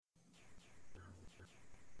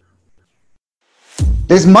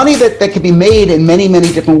There's money that can be made in many,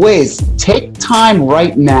 many different ways. Take time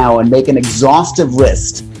right now and make an exhaustive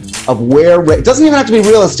list of where, it doesn't even have to be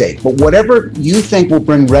real estate, but whatever you think will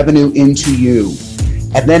bring revenue into you.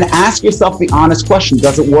 And then ask yourself the honest question,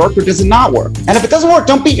 does it work or does it not work? And if it doesn't work,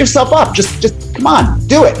 don't beat yourself up. Just come on,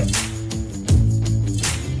 do it.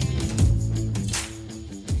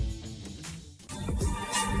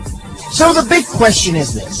 So the big question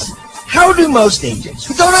is this: how do most agents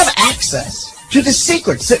who don't have access to the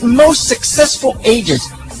secrets that most successful agents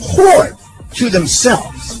hoard to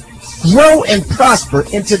themselves grow and prosper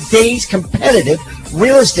in today's competitive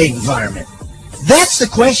real estate environment? That's the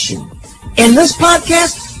question. And this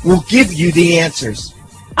podcast will give you the answers.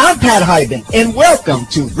 I'm Pat Hiban, and welcome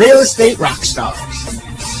to Real Estate Rockstars.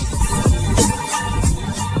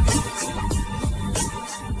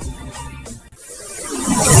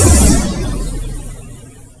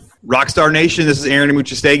 Rockstar Nation, this is Aaron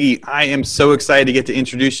Amuchastegui. I am so excited to get to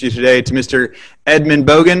introduce you today to Mr. Edmund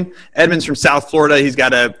Bogan. Edmund's from South Florida. He's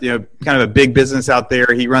got a kind of a big business out there.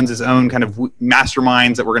 He runs his own kind of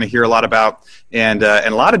masterminds that we're going to hear a lot about, and a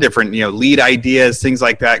lot of different lead ideas, things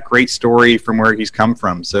like that. Great story from where he's come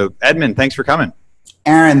from. So Edmund, thanks for coming.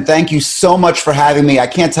 Aaron, thank you so much for having me. I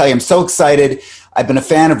can't tell you, I'm so excited. I've been a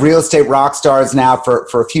fan of Real Estate Rockstars now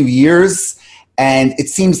for a few years. And it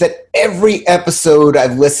seems that every episode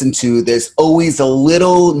I've listened to, there's always a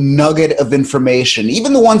little nugget of information,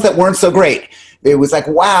 even the ones that weren't so great. It was like,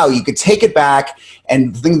 wow, you could take it back.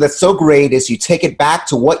 And the thing that's so great is you take it back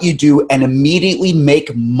to what you do and immediately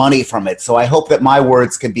make money from it. So I hope that my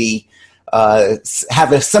words could be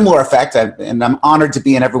have a similar effect, and I'm honored to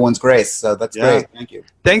be in everyone's grace. So that's great. Thank you.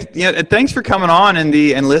 Thanks for coming on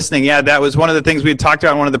and listening. Yeah, that was one of the things we had talked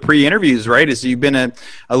about in one of the pre-interviews, right? Is you've been a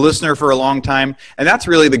listener for a long time, and that's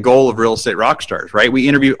really the goal of Real Estate Rockstars, right? We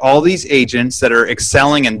interview all these agents that are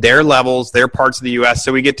excelling in their levels, their parts of the U.S.,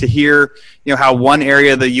 so we get to hear how one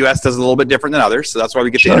area of the U.S. does a little bit different than others. So that's why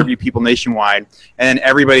we get to interview people nationwide, and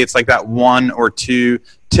everybody, it's like that one or two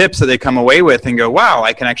tips that they come away with and go, wow,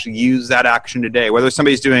 I can actually use that action today. Whether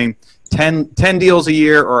somebody's doing 10 deals a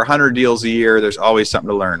year or 100 deals a year, there's always something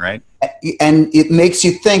to learn, right? And it makes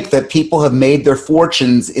you think that people have made their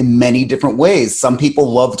fortunes in many different ways. Some people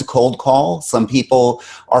love to cold call. Some people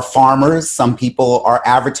are farmers. Some people are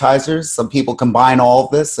advertisers. Some people combine all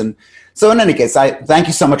of this. And so in any case, I thank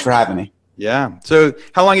you so much for having me. Yeah. So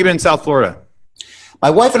how long have you been in South Florida? My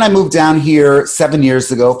wife and I moved down here 7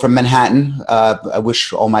 years ago from Manhattan. I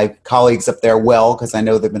wish all my colleagues up there well, because I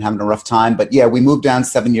know they've been having a rough time. But yeah, we moved down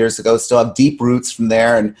 7 years ago, still have deep roots from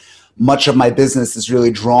there. And much of my business is really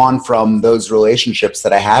drawn from those relationships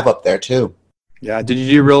that I have up there too. Yeah. Did you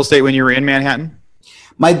do real estate when you were in Manhattan?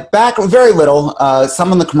 Very little,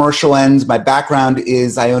 some on the commercial end. My background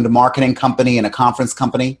is I owned a marketing company and a conference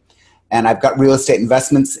company. And I've got real estate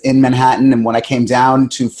investments in Manhattan. And when I came down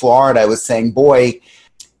to Florida, I was saying, boy,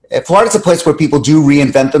 Florida's a place where people do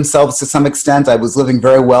reinvent themselves to some extent. I was living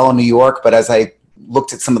very well in New York, but as I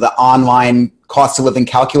looked at some of the online cost of living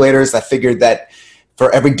calculators, I figured that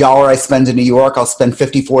for every dollar I spend in New York, I'll spend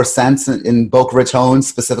 54 cents in Boca Raton,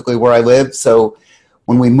 specifically where I live. So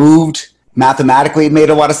when we moved, mathematically, it made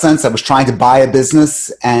a lot of sense. I was trying to buy a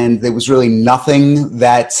business, and there was really nothing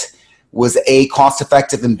that was A, cost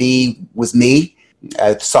effective, and B, was me.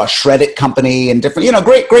 I saw a Shred-it company and different,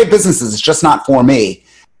 great businesses. It's just not for me.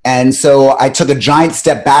 And so I took a giant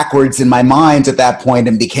step backwards in my mind at that point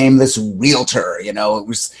and became this realtor.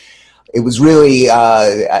 It was really,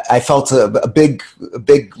 I felt a big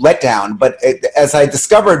letdown. But as I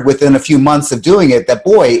discovered within a few months of doing it, that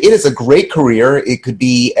boy, it is a great career. It could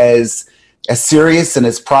be as serious and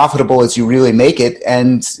as profitable as you really make it.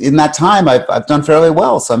 And in that time, I've done fairly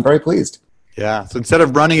well. So I'm very pleased. Yeah. So instead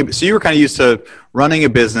of so you were kind of used to running a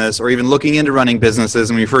business or even looking into running businesses.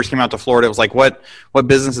 And when you first came out to Florida, it was like, what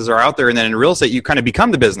businesses are out there? And then in real estate, you kind of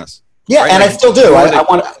become the business. Yeah. Right? And I still do.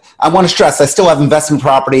 I want to stress, I still have investment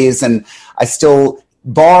properties, and I still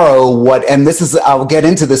borrow and I'll get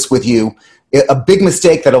into this with you, a big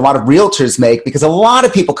mistake that a lot of realtors make, because a lot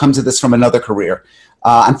of people come to this from another career.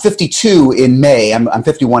 I'm 52 in May. I'm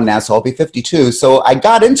 51 now, so I'll be 52. So I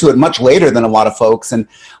got into it much later than a lot of folks, and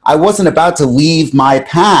I wasn't about to leave my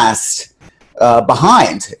past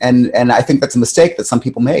behind. And I think that's a mistake that some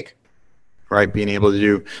people make. Right, being able to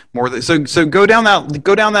do more. So go down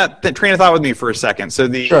that train of thought with me for a second.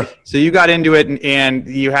 So so you got into it, and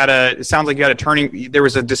you had it sounds like you had a turning. There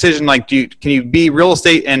was a decision like, can you be real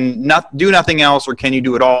estate and do nothing else, or can you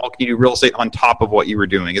do it all? Can you do real estate on top of what you were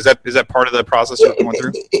doing? Is that part of the process you're going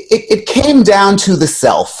through? It came down to the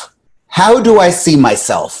self. How do I see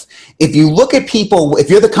myself? if you look at people, if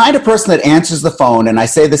you're the kind of person that answers the phone, and I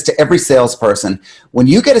say this to every salesperson, when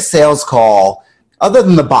you get a sales call, other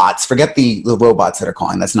than the bots, forget the robots that are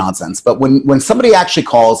calling, that's nonsense. But when somebody actually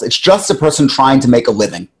calls, it's just a person trying to make a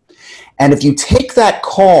living. And if you take that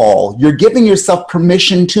call, you're giving yourself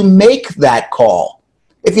permission to make that call.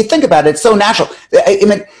 If you think about it, it's so natural. I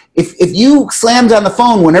mean, if you slam down the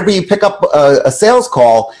phone whenever you pick up a sales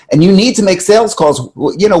call and you need to make sales calls,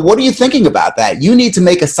 you know, what are you thinking about that? You need to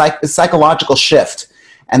make a psychological shift.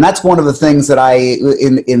 And that's one of the things that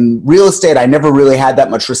in real estate, I never really had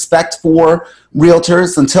that much respect for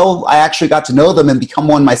realtors until I actually got to know them and become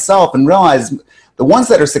one myself and realize the ones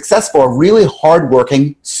that are successful are really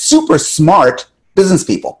hardworking, super smart business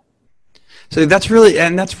people. So that's really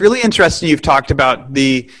interesting. You've talked about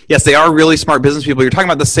yes, they are really smart business people. You're talking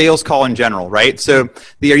about the sales call in general, right? So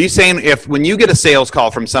are you saying when you get a sales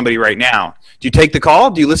call from somebody right now, do you take the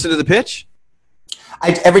call? Do you listen to the pitch?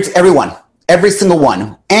 Everyone. Every single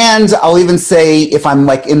one. And I'll even say if I'm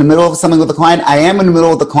like in the middle of something with a client, I am in the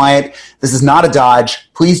middle of the client. This is not a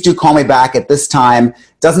dodge. Please do call me back at this time.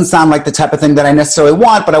 Doesn't sound like the type of thing that I necessarily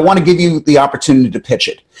want, but I want to give you the opportunity to pitch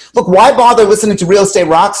it. Look, why bother listening to Real Estate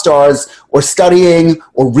Rockstars or studying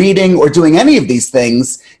or reading or doing any of these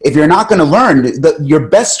things if you're not going to learn? Your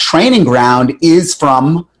best training ground is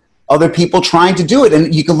from other people trying to do it.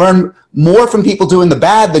 And you can learn more from people doing the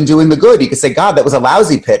bad than doing the good. You can say, God, that was a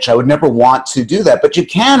lousy pitch. I would never want to do that. But you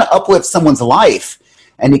can uplift someone's life.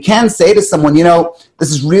 And you can say to someone, you know, this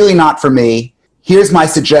is really not for me. Here's my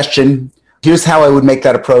suggestion. Here's how I would make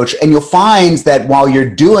that approach. And you'll find that while you're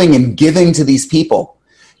doing and giving to these people,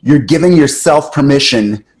 you're giving yourself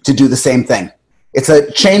permission to do the same thing. It's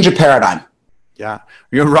a change of paradigm. Yeah.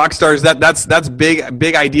 You know, rock stars, that's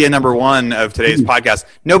big idea number one of today's podcast.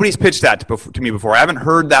 Nobody's pitched that to me before. I haven't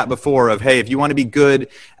heard that before of, hey, if you want to be good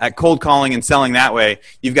at cold calling and selling that way,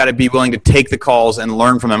 you've got to be willing to take the calls and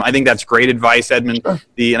learn from them. I think that's great advice, Edmund. Sure.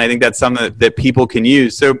 And I think that's something that people can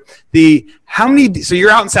use. So so you're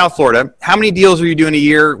out in South Florida. How many deals are you doing a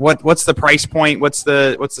year? What's the price point? What's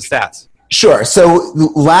the stats? Sure. So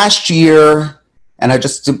last year, and I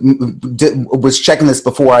just was checking this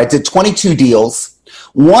before, I did 22 deals.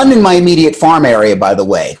 One in my immediate farm area, by the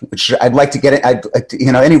way, which I'd like to get.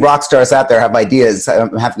 Any rock stars out there have ideas.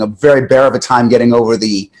 I'm having a very bear of a time getting over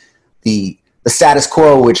the status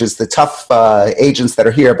quo, which is the tough agents that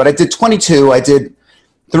are here. But I did 22. I did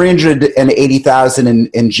 380,000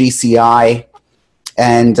 in GCI,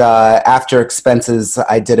 and after expenses,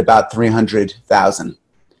 I did about 300,000.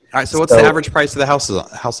 All right, so what's the average price of the house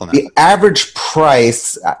on that? The average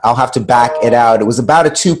price, I'll have to back it out. It was about a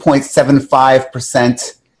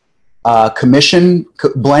 2.75% commission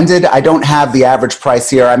blended. I don't have the average price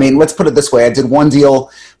here. I mean, let's put it this way. I did one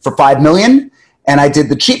deal for $5 million, and I did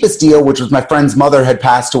the cheapest deal, which was my friend's mother had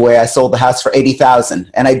passed away. I sold the house for $80,000,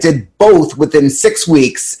 and I did both within 6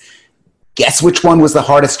 weeks. Guess which one was the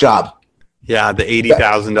hardest job? Yeah, the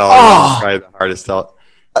 $80,000 was probably the hardest job.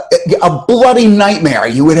 A bloody nightmare.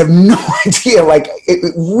 You would have no idea. Like,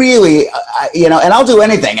 it really, and I'll do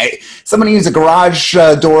anything. Somebody needs a garage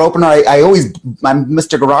door opener. I'm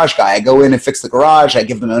Mr. Garage Guy. I go in and fix the garage. I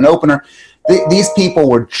give them an opener. These people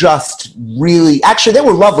were just really, actually, they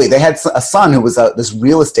were lovely. They had a son who was this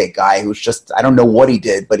real estate guy who was just, I don't know what he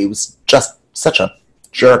did, but he was just such a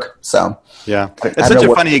jerk. So. Yeah, it's such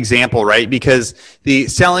a funny example, right? Because the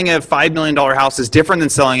selling a $5 million house is different than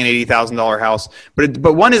selling an $80,000 house,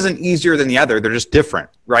 but one isn't easier than the other. They're just different,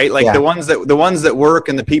 right? Like the ones that work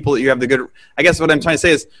and the people that you have the good. I guess what I'm trying to say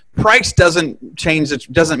is price doesn't change.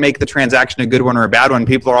 It doesn't make the transaction a good one or a bad one.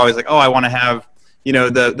 People are always like, oh, I want to have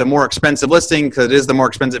the more expensive listing because it is the more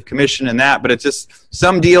expensive commission and that. But it's just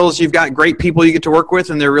some deals you've got great people you get to work with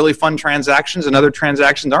and they're really fun transactions, and other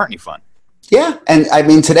transactions aren't any fun. Yeah, and I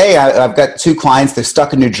mean, today I've got 2 clients. They're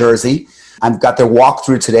stuck in New Jersey. I've got their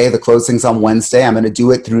walkthrough today. The closing's on Wednesday. I'm going to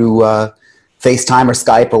do it through FaceTime or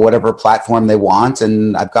Skype or whatever platform they want.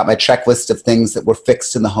 And I've got my checklist of things that were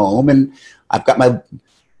fixed in the home. And I've got my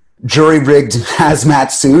jury-rigged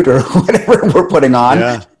hazmat suit or whatever we're putting on.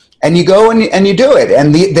 Yeah. And you go and you do it.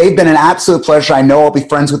 And they've been an absolute pleasure. I know I'll be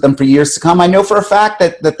friends with them for years to come. I know for a fact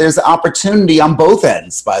that there's opportunity on both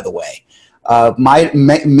ends, by the way.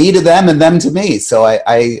 Me to them and them to me. So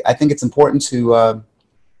I think it's important to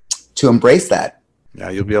embrace that. Yeah,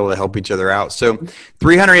 you'll be able to help each other out. So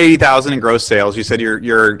 380,000 in gross sales. You said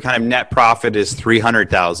your kind of net profit is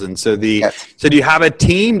 300,000. So so do you have a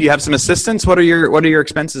team? Do you have some assistants? What are your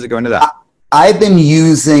expenses that go into that? I've been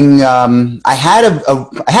using. I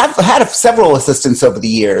have had several assistants over the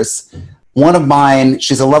years. One of mine,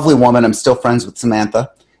 she's a lovely woman. I'm still friends with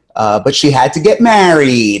Samantha. But she had to get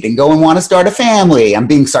married and go and want to start a family. I'm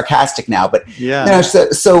being sarcastic now, but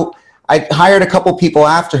so I hired a couple people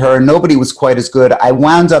after her, and nobody was quite as good. I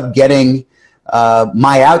wound up getting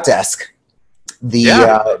My Outdesk,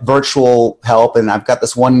 the virtual help, and I've got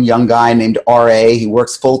this one young guy named R.A. He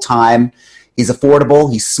works full-time. He's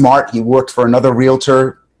affordable. He's smart. He worked for another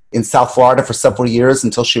realtor in South Florida for several years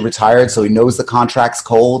until she retired, so he knows the contract's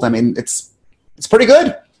cold. I mean, it's pretty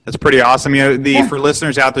good. That's pretty awesome. For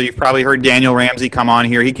listeners out there, you've probably heard Daniel Ramsey come on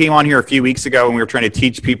here. He came on here a few weeks ago when we were trying to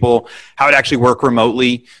teach people how to actually work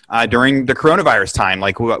remotely during the coronavirus time,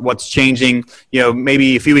 like what's changing.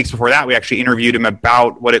 Maybe a few weeks before that, we actually interviewed him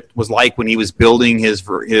about what it was like when he was building his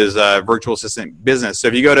virtual assistant business. So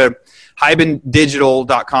if you go to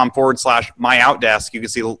hibandigital.com/myoutdesk, you can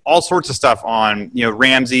see all sorts of stuff on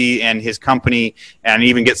Ramsey and his company, and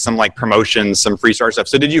even get some like promotions, some free start stuff.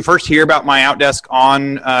 So did you first hear about My Outdesk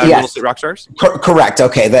on Real Estate Rockstars? Correct.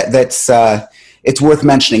 Okay, that's it's worth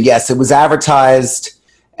mentioning. Yes, it was advertised,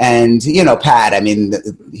 and Pat. I mean,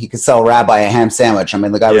 he could sell Rabbi a ham sandwich. I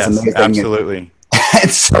mean, the guy was amazing. Absolutely.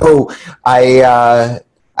 And so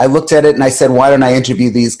I looked at it and I said, why don't I interview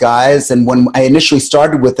these guys? And when I initially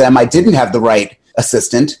started with them, I didn't have the right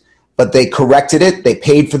assistant, but they corrected it. They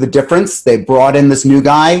paid for the difference. They brought in this new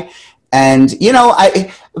guy. And,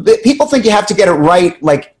 people think you have to get it right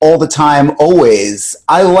like all the time, always.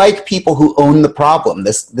 I like people who own the problem.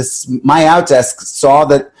 This My Outdesk saw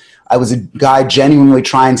that I was a guy genuinely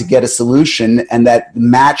trying to get a solution and that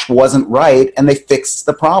match wasn't right, and they fixed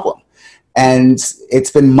the problem. And it's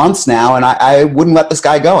been months now, and I wouldn't let this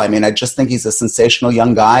guy go. I mean, I just think he's a sensational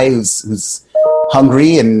young guy who's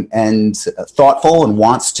hungry and thoughtful and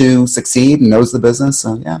wants to succeed and knows the business.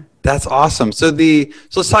 So, yeah. That's awesome. So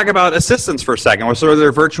let's talk about assistants for a second, whether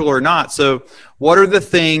they're virtual or not. So what are the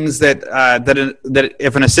things that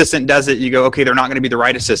if an assistant does it, you go, okay, they're not going to be the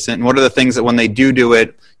right assistant? And what are the things that when they do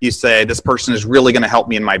it, you say, this person is really going to help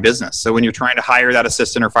me in my business? So when you're trying to hire that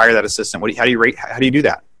assistant or fire that assistant, how do you do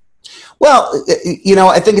that? Well,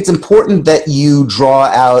 I think it's important that you draw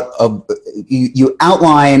out you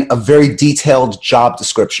outline a very detailed job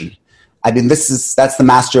description. I mean, that's the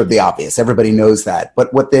master of the obvious. Everybody knows that.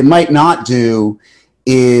 But what they might not do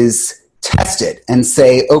is test it and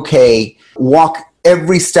say, okay, walk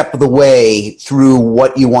every step of the way through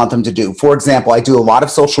what you want them to do. For example, I do a lot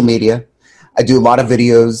of social media. I do a lot of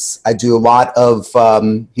videos. I do a lot of,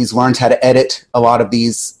 he's learned how to edit a lot of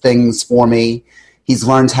these things for me. He's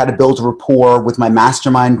learned how to build a rapport with my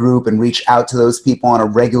mastermind group and reach out to those people on a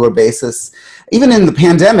regular basis. Even in the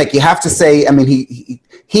pandemic, you have to say, I mean,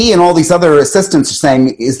 he and all these other assistants are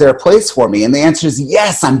saying, is there a place for me? And the answer is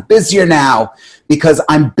yes, I'm busier now because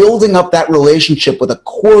I'm building up that relationship with a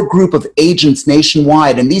core group of agents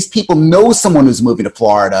nationwide. And these people know someone who's moving to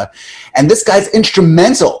Florida. And this guy's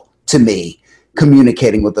instrumental to me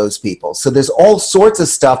communicating with those people. So there's all sorts of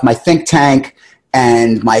stuff, my think tank,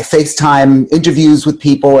 and my FaceTime interviews with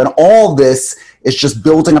people, and all this is just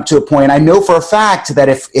building up to a point. I know for a fact that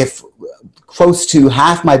if close to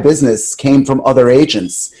half my business came from other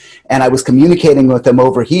agents, and I was communicating with them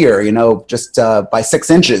over here, just by 6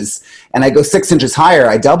 inches, and I go 6 inches higher,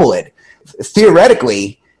 I double it.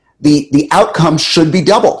 Theoretically, the outcome should be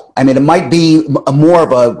double. I mean, it might be more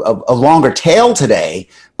of a longer tail today,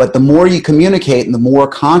 but the more you communicate and the more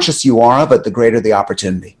conscious you are of it, the greater the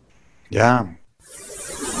opportunity. Yeah.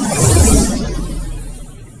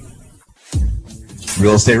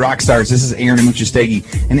 Real Estate Rockstars, this is Aaron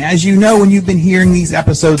Amuchastegui. And as you know, when you've been hearing these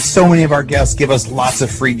episodes, so many of our guests give us lots of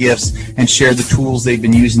free gifts and share the tools they've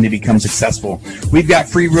been using to become successful. We've got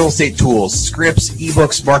free real estate tools, scripts,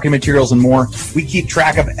 ebooks, marketing materials, and more. We keep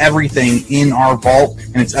track of everything in our vault,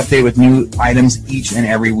 and it's updated with new items each and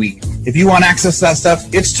every week. If you want access to that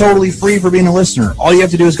stuff, it's totally free for being a listener. All you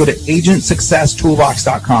have to do is go to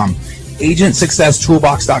agentsuccesstoolbox.com,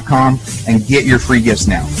 agentsuccesstoolbox.com, and get your free gifts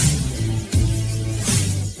now.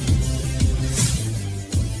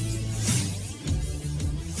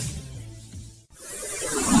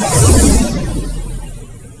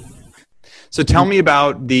 So tell me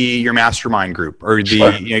about your mastermind group or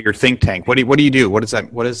your think tank. What do you do? What is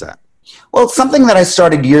that? Well, it's something that I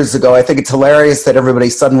started years ago. I think it's hilarious that everybody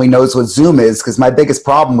suddenly knows what Zoom is, because my biggest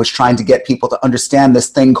problem was trying to get people to understand this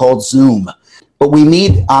thing called Zoom. But we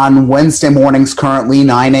meet on Wednesday mornings currently,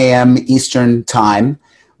 9 a.m. Eastern time.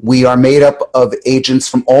 We are made up of agents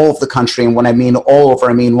from all over the country. And when I mean all over,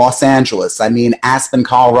 I mean Los Angeles. I mean Aspen,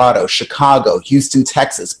 Colorado, Chicago, Houston,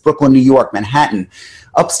 Texas, Brooklyn, New York, Manhattan,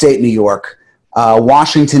 upstate New York,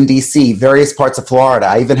 Washington, D.C., various parts of Florida.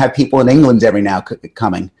 I even have people in England every now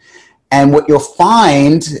coming. And what you'll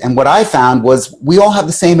find, and what I found, was we all have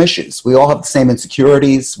the same issues. We all have the same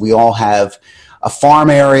insecurities. We all have a farm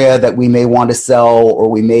area that we may want to sell, or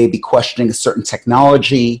we may be questioning a certain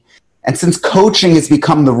technology. And since coaching has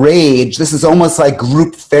become the rage, this is almost like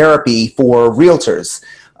group therapy for realtors.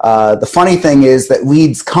 The funny thing is that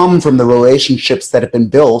leads come from the relationships that have been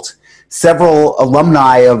built. Several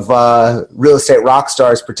alumni of Real Estate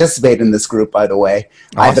Rockstars participate in this group, by the way.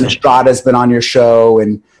 Awesome. Ivan Estrada has been on your show,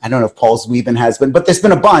 and I don't know if Paul Zweven has been, but there's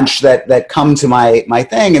been a bunch that come to my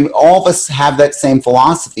thing, and all of us have that same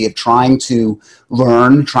philosophy of trying to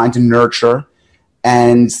learn, trying to nurture,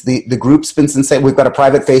 and the group's been sincere. We've got a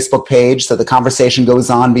private Facebook page, so the conversation goes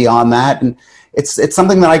on beyond that, and it's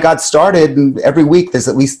something that I got started, and every week there's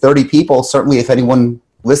at least 30 people. Certainly, if anyone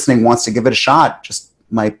listening wants to give it a shot, just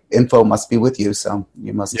my info must be with you, so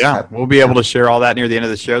you must. Yeah, we'll be able to share all that near the end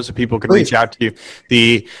of the show, so people can reach out to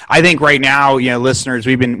you. I think right now, listeners,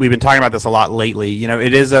 we've been talking about this a lot lately.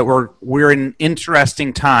 It is that we're in an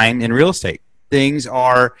interesting time in real estate. Things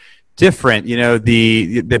are different.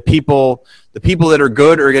 The people that are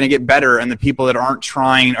good are going to get better, and the people that aren't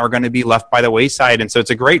trying are going to be left by the wayside. And so it's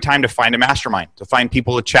a great time to find a mastermind, to find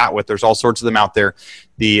people to chat with. There's all sorts of them out there.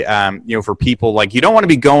 For people, like, you don't want to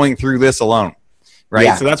be going through this alone. Right.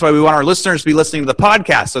 Yeah. So that's why we want our listeners to be listening to the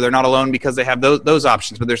podcast, so they're not alone, because they have those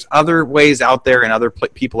options. But there's other ways out there and other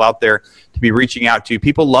people out there to be reaching out to.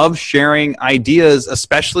 People love sharing ideas,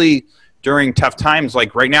 especially during tough times.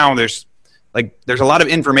 Like right now, there's a lot of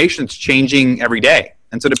information that's changing every day.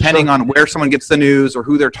 And so depending on where someone gets the news, or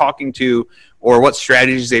who they're talking to, or what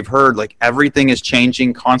strategies they've heard, like, everything is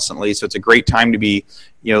changing constantly. So it's a great time to be,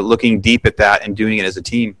 looking deep at that and doing it as a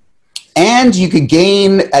team. And you could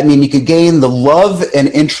gain the love and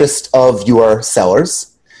interest of your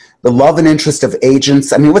sellers, the love and interest of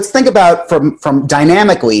agents. Let's think about from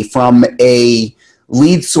dynamically from a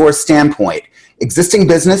lead source standpoint. Existing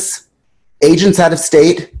business, agents out of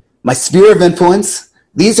state, my sphere of influence.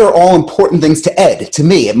 These are all important things to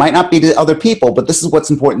me. It might not be to other people, but this is what's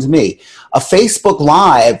important to me. A Facebook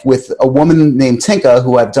Live with a woman named Tinka,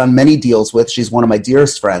 who I've done many deals with. She's one of my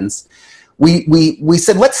dearest friends. We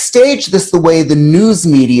said, let's stage this the way the news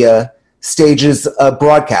media stages a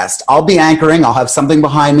broadcast. I'll be anchoring. I'll have something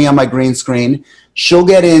behind me on my green screen. She'll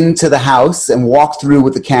get into the house and walk through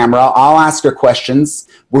with the camera. I'll ask her questions.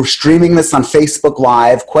 We're streaming this on Facebook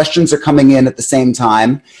Live. Questions are coming in at the same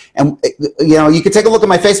time. And, you could take a look at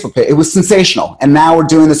my Facebook page. It was sensational. And now we're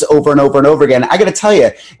doing this over and over and over again. I got to tell you,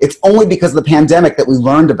 it's only because of the pandemic that we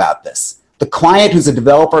learned about this. The client who's a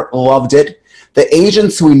developer loved it. The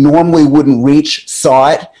agents who we normally wouldn't reach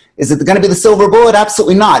saw it. Is it going to be the silver bullet?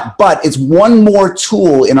 Absolutely not. But it's one more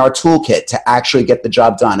tool in our toolkit to actually get the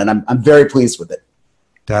job done. And I'm very pleased with it.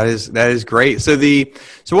 That is great. So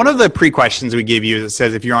one of the pre-questions we give you is, it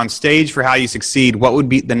says, if you're on stage for How You Succeed, what would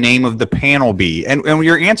be the name of the panel be? And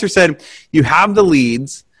your answer said, you have the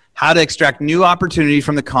leads, how to extract new opportunity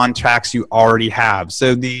from the contacts you already have.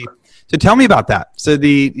 So tell me about that. So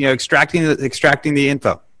extracting the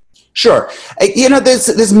info. Sure.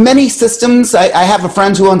 There's many systems. I have a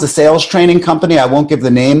friend who owns a sales training company. I won't give the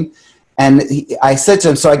name. And I said to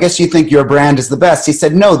him, so I guess you think your brand is the best. He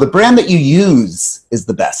said, no, the brand that you use is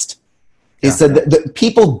the best. He said that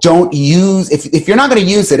people don't use, if you're not going to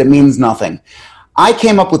use it, it means nothing. I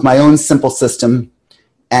came up with my own simple system,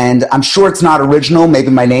 and I'm sure it's not original.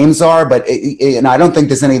 Maybe my names are, but and I don't think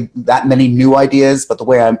there's that many new ideas, but the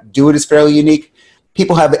way I do it is fairly unique.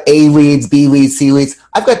 People have A leads, B leads, C leads.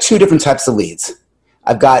 I've got two different types of leads.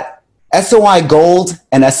 I've got SOI Gold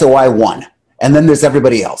and SOI 1, and then there's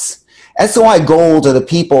everybody else. SOI Gold are the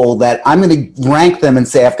people that I'm going to rank them and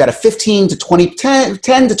say I've got a 10 to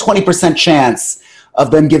 20% chance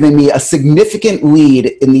of them giving me a significant lead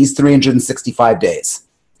in these 365 days.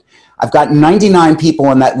 I've got 99 people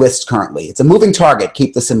on that list currently. It's a moving target.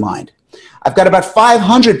 Keep this in mind. I've got about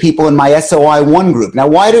 500 people in my SOI 1 group. Now,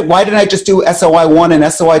 why didn't I just do SOI 1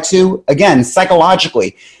 and SOI 2? Again,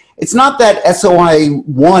 psychologically. It's not that SOI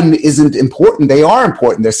 1 isn't important. They are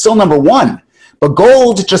important. They're still number one. But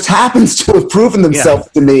Gold just happens to have proven themselves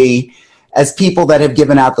to me as people that have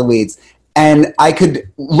given out the leads. And I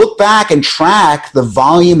could look back and track the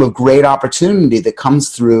volume of great opportunity that comes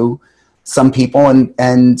through some people,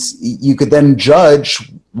 and you could then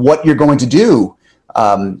judge what you're going to do.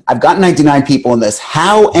 I've got 99 people in this.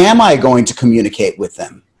 How am I going to communicate with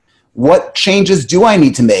them? What changes do I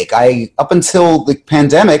need to make? I, up until the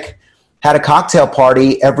pandemic, had a cocktail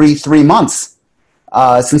party every 3 months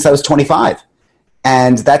since I was 25.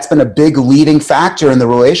 And that's been a big leading factor in the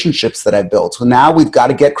relationships that I've built. So now we've got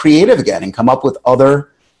to get creative again and come up with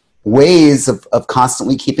other ways of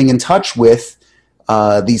constantly keeping in touch with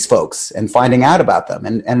these folks and finding out about them.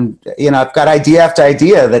 And I've got idea after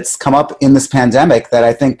idea that's come up in this pandemic that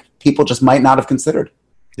I think people just might not have considered.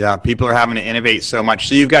 Yeah, people are having to innovate so much.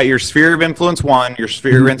 So you've got your sphere of influence 1, your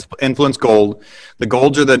sphere of influence gold. The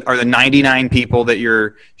golds are the 99 people that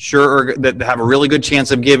you're sure that have a really good chance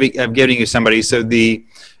of giving you somebody. So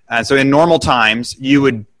so in normal times, you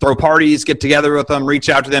would throw parties, get together with them, reach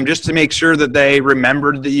out to them just to make sure that they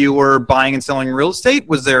remembered that you were buying and selling real estate.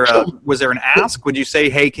 Was there an ask? Would you say,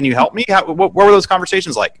 hey, can you help me? What were those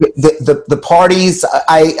conversations like? The parties,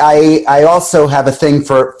 I also have a thing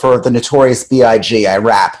for the Notorious B.I.G. I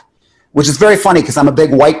rap, which is very funny because I'm a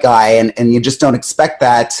big white guy and you just don't expect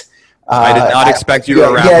that. I did not expect you to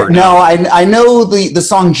a rapper. Yeah, no, I know the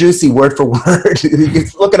song Juicy word for word. You can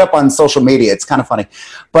look it up on social media. It's kind of funny.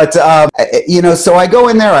 But, so I go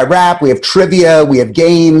in there, I rap, we have trivia, we have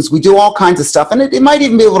games, we do all kinds of stuff. And it might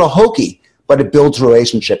even be a little hokey, but it builds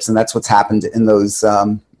relationships. And that's what's happened in those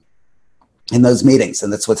meetings.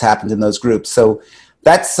 And that's what's happened in those groups. So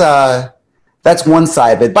that's one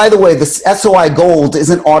side of it. By the way, this SOI Gold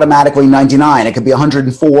isn't automatically 99. It could be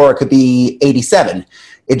 104. It could be 87.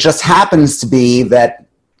 It just happens to be that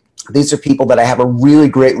these are people that I have a really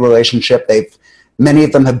great relationship. Many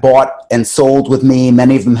of them have bought and sold with me.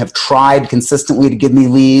 Many of them have tried consistently to give me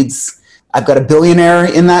leads. I've got a billionaire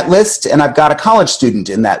in that list, and I've got a college student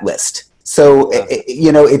in that list. So,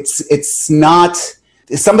 it's not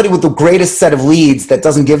somebody with the greatest set of leads that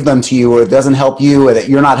doesn't give them to you or doesn't help you or that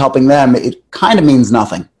you're not helping them. It kind of means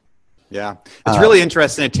nothing. Yeah. It's really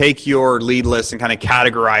interesting to take your lead list and kind of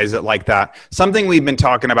categorize it like that. Something we've been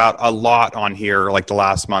talking about a lot on here, like the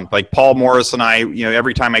last month, like Paul Morris and I,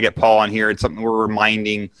 every time I get Paul on here, it's something we're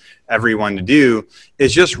reminding everyone to do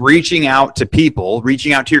is just reaching out to people,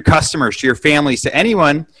 reaching out to your customers, to your families, to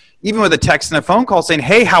anyone, even with a text and a phone call saying,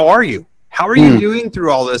 hey, how are you? How are you doing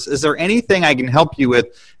through all this? Is there anything I can help you with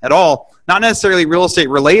at all? Not necessarily real estate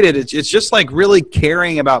related. It's just like really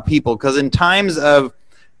caring about people, because in times of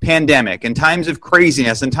pandemic, in times of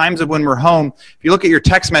craziness, in times of when we're home, if you look at your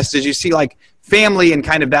text messages, you see like family and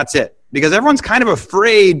kind of that's it. Because everyone's kind of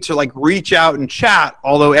afraid to like reach out and chat,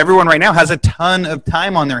 although everyone right now has a ton of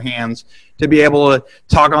time on their hands to be able to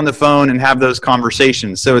talk on the phone and have those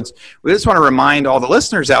conversations. So we just want to remind all the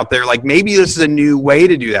listeners out there, like maybe this is a new way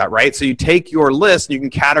to do that, right? So you take your list and you can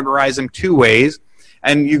categorize them 2 ways.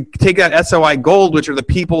 And you take that SOI Gold, which are the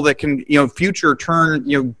people that can, future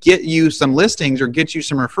turn, get you some listings or get you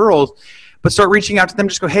some referrals, but start reaching out to them.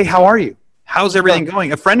 Just go, hey, how are you? How's everything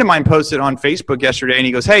going? A friend of mine posted on Facebook yesterday, and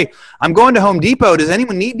he goes, hey, I'm going to Home Depot. Does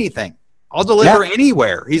anyone need anything? I'll deliver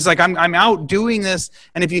anywhere. He's like, I'm out doing this,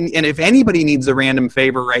 and if anybody needs a random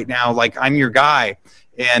favor right now, like I'm your guy.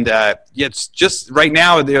 And it's just right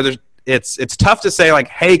now it's tough to say like,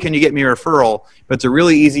 hey, can you get me a referral? But it's a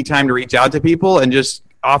really easy time to reach out to people and just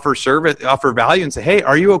offer service, offer value, and say, hey,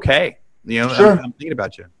 are you okay? Sure. I'm thinking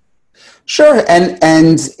about you. Sure,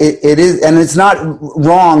 and it is, and it's not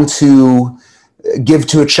wrong to give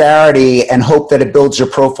to a charity and hope that it builds your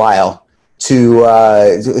profile so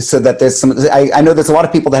that there's some. I know there's a lot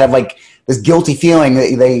of people that have like this guilty feeling.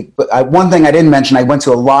 One thing I didn't mention, I went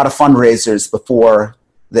to a lot of fundraisers before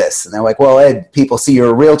this, and they're like, well, Ed, people see you're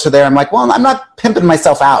a realtor there. I'm like, well, I'm not pimping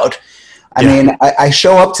myself out. I mean, I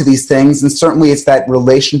show up to these things, and certainly it's that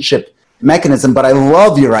relationship mechanism, but I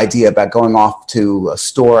love your idea about going off to a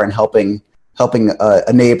store and helping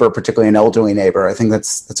a neighbor, particularly an elderly neighbor. I think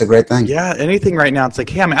that's a great thing. Yeah, anything right now. It's like,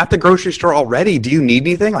 hey, I'm at the grocery store already. Do you need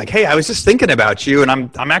anything? Like, hey, I was just thinking about you, and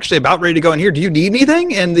I'm actually about ready to go in here. Do you need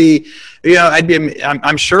anything? And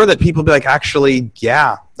I'm sure that people be like, actually,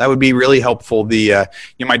 yeah, that would be really helpful.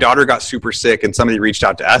 My daughter got super sick, and somebody reached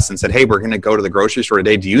out to us and said, hey, we're going to go to the grocery store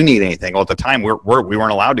today. Do you need anything? Well, at the time, we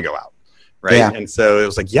weren't allowed to go out. Right. Yeah. And so it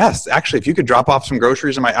was like, yes, actually, if you could drop off some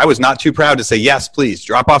groceries I was not too proud to say, yes, please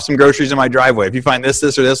drop off some groceries in my driveway. If you find this,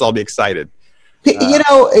 or this, I'll be excited.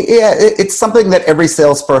 It's something that every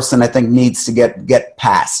salesperson, I think, needs to get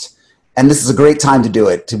past. And this is a great time to do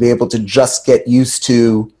it, to be able to just get used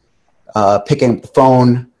to picking up the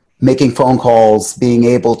phone, making phone calls, being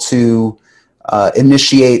able to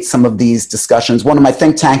initiate some of these discussions. One of my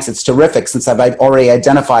think tanks, it's terrific since I've already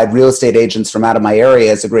identified real estate agents from out of my area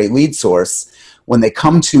as a great lead source. When they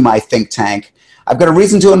come to my think tank, I've got a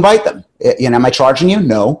reason to invite them. Am I charging you?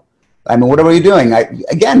 No. I mean, what are you doing?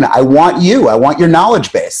 I want you. I want your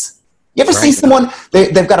knowledge base. You ever see someone,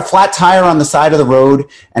 they've got a flat tire on the side of the road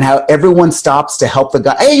and how everyone stops to help the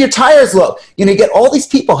guy? Hey, your tire's low. You know, you get all these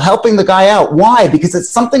people helping the guy out. Why? Because it's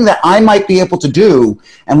something that I might be able to do.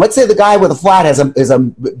 And let's say the guy with a flat is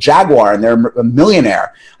a Jaguar and they're a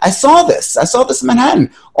millionaire. I saw this in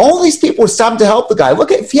Manhattan. All these people were stopping to help the guy.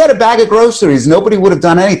 Look, if he had a bag of groceries, nobody would have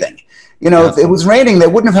done anything. You know, if it was raining, they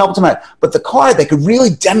wouldn't have helped him out. But the car, they could really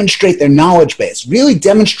demonstrate their knowledge base, really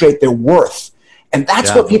demonstrate their worth. And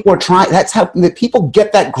that's what people are trying. That's how the people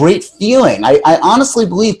get that great feeling. I honestly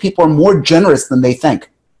believe people are more generous than they think.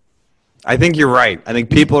 I think you're right. I think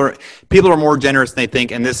people are more generous than they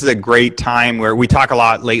think, and this is a great time where we talk a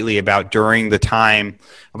lot lately about during the time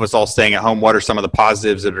of us all staying at home. What are some of the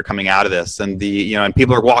positives that are coming out of this? And and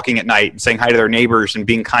people are walking at night and saying hi to their neighbors and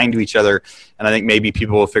being kind to each other. And I think maybe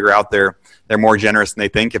people will figure out they're more generous than they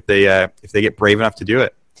think if they get brave enough to do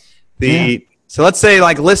it. So let's say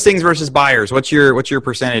like listings versus buyers. What's your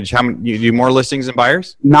percentage? How many, you do more listings than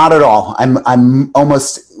buyers? Not at all. I'm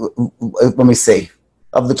almost. Let me see.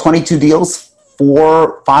 Of the 22 deals,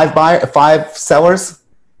 5 sellers.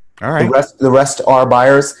 All right. The rest are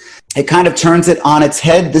buyers. It kind of turns it on its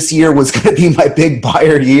head. This year was going to be my big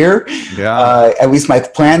buyer year. Yeah. At least my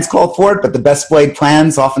plans called for it, but the best laid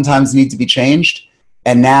plans oftentimes need to be changed.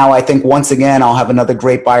 And now I think once again I'll have another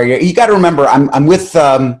great buyer year. You got to remember, I'm with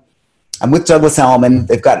Douglas Elliman.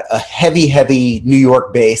 They've got a heavy New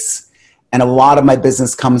York base, and a lot of my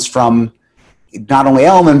business comes from not only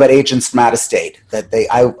Elliman but agents from out of state.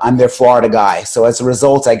 I'm their Florida guy, so as a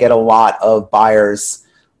result, I get a lot of buyers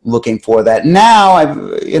looking for that. Now,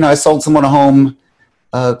 I sold someone a home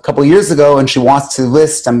a couple of years ago, and she wants to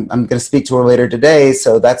list. I'm going to speak to her later today,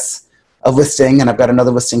 so that's a listing, and I've got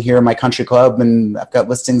another listing here in my country club, and I've got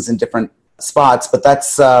listings in different spots, but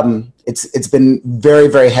that's it's been very,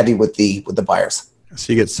 very heavy with the buyers.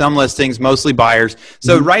 So you get some listings, mostly buyers.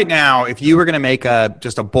 So right now, if you were going to make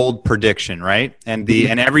just a bold prediction, right? And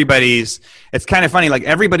it's kind of funny, like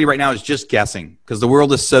everybody right now is just guessing because the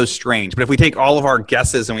world is so strange. But if we take all of our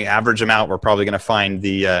guesses and we average them out, we're probably going to find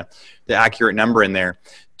the accurate number in there.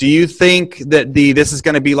 Do you think that this is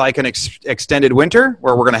going to be like an extended winter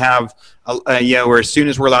where we're going to have, where as soon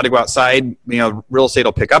as we're allowed to go outside, real estate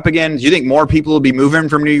will pick up again? Do you think more people will be moving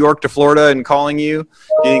from New York to Florida and calling you?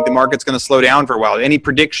 Do you think the market's going to slow down for a while? Any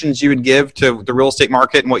predictions you would give to the real estate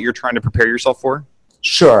market and what you're trying to prepare yourself for?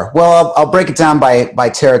 Sure. Well, I'll break it down by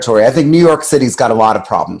territory. I think New York City's got a lot of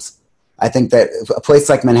problems. I think that a place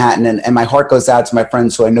like Manhattan, and my heart goes out to my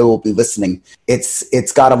friends who I know will be listening,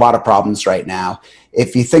 it's got a lot of problems right now.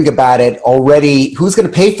 If you think about it already, who's going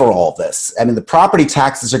to pay for all of this? I mean, the property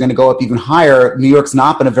taxes are going to go up even higher. New York's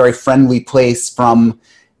not been a very friendly place from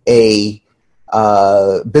a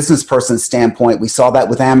business person standpoint. We saw that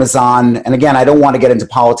with Amazon. And again, I don't want to get into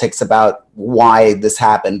politics about why this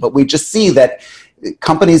happened, but we just see that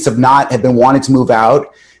companies have been wanting to move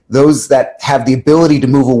out. Those that have the ability to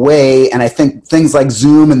move away, and I think things like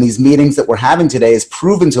Zoom and these meetings that we're having today has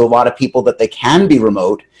proven to a lot of people that they can be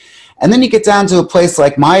remote. And then you get down to a place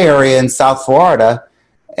like my area in South Florida.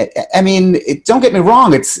 I mean, don't get me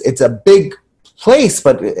wrong, it's a big place,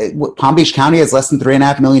 but Palm Beach County has less than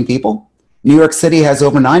 3.5 million people. New York City has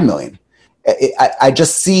over 9 million. I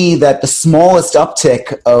just see that the smallest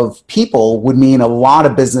uptick of people would mean a lot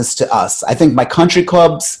of business to us. I think my country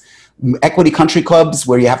clubs, equity country clubs,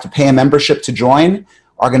 where you have to pay a membership to join,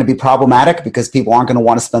 are going to be problematic because people aren't going to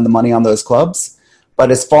want to spend the money on those clubs. But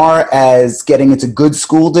as far as getting into good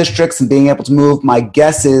school districts and being able to move, my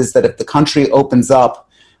guess is that if the country opens up,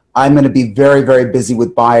 I'm going to be very, very busy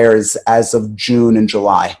with buyers as of June and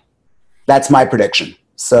July. That's my prediction.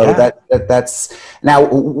 So that's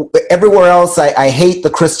now everywhere else. I hate the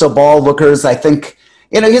crystal ball lookers. I think,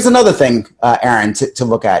 here's another thing, Aaron, to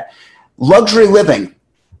look at. Luxury living,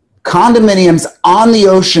 condominiums on the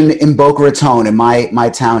ocean in Boca Raton, in my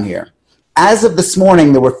town here. As of this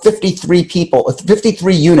morning, there were 53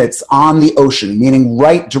 units on the ocean, meaning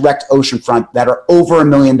right direct oceanfront, that are over $1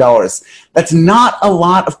 million. That's not a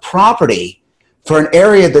lot of property for an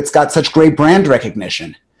area that's got such great brand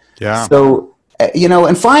recognition. Yeah. So,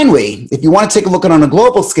 and finally, if you want to take a look at it on a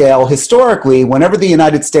global scale, historically, whenever the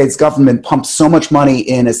United States government pumps so much money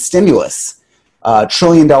in as stimulus, $1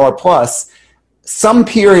 trillion plus, some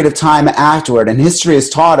period of time afterward, and history has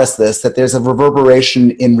taught us this, that there's a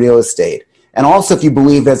reverberation in real estate. And also, if you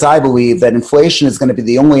believe, as I believe, that inflation is going to be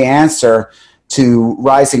the only answer to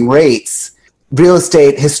rising rates, real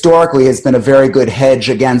estate historically has been a very good hedge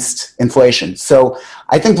against inflation. So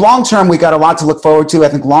I think long-term, we got a lot to look forward to. I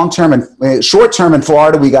think long-term and short-term in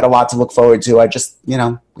Florida, we got a lot to look forward to.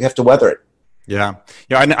 We have to weather it. Yeah.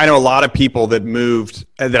 I know a lot of people that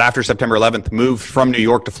after September 11th moved from New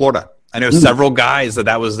York to Florida. I know several guys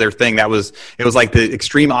that was their thing. It was like the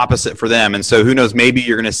extreme opposite for them. And so who knows, maybe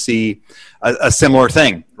you're going to see a similar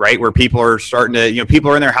thing, right? Where people are starting to,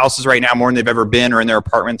 people are in their houses right now more than they've ever been, or in their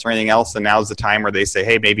apartments or anything else. And now's the time where they say,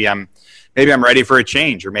 hey, maybe I'm ready for a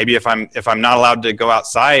change, or maybe if I'm not allowed to go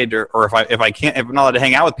outside, or if I'm not allowed to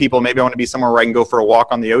hang out with people, maybe I want to be somewhere where I can go for a walk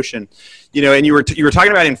on the ocean. And you were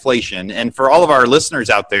talking about inflation, and for all of our listeners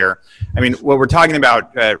out there, I mean, what we're talking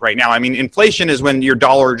about right now, I mean, inflation is when your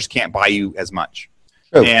dollar just can't buy you as much.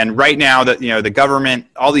 True. And right now that, the government,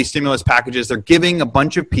 all these stimulus packages, they're giving a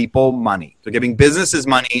bunch of people money. They're giving businesses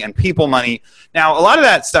money and people money. Now, a lot of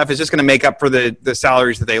that stuff is just going to make up for the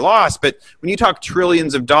salaries that they lost. But when you talk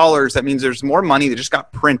trillions of dollars, that means there's more money that just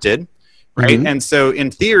got printed, right? Mm-hmm. And so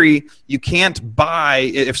in theory, you can't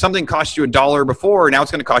buy, if something cost you $1 before, now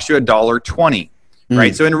it's going to cost you $1.20.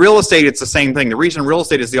 Right. So in real estate, it's the same thing. The reason real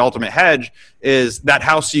estate is the ultimate hedge is that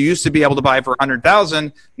house you used to be able to buy for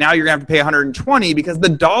 $100,000. Now you're going to have to pay $120 because the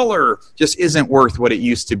dollar just isn't worth what it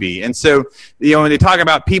used to be. And so, when they talk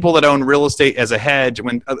about people that own real estate as a hedge,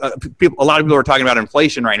 when a lot of people are talking about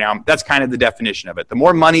inflation right now, that's kind of the definition of it. The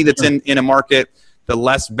more money that's in a market, the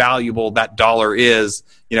less valuable that dollar is,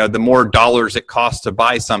 the more dollars it costs to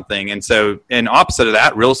buy something. And so, in opposite of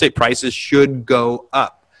that, real estate prices should go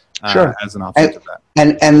up. Sure. As an offset of that.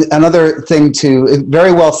 And another thing too,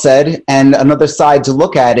 very well said, and another side to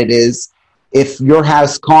look at it is, if your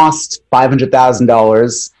house costs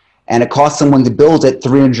 $500,000 and it costs someone to build it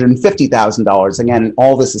 $350,000, again,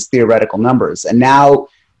 all this is theoretical numbers. And now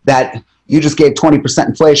that you just gave 20%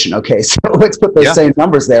 inflation, okay, so let's put those same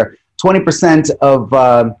numbers there. 20% of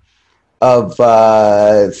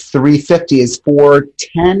 350 is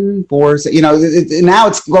 410, now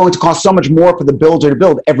it's going to cost so much more for the builder to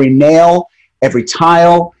build every nail, every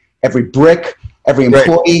tile, every brick, every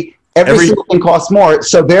employee, every single thing costs more.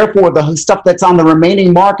 So therefore the stuff that's on the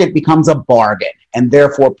remaining market becomes a bargain, and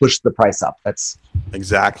therefore push the price up. That's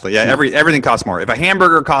exactly. Yeah. Everything costs more. If a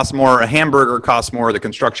hamburger costs more, the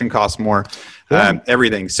construction costs more,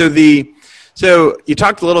 everything. So you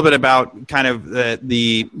talked a little bit about kind of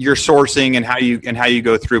your sourcing and how you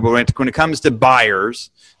go through, but when it comes to buyers,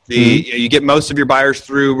 you get most of your buyers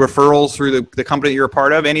through referrals through the company that you're a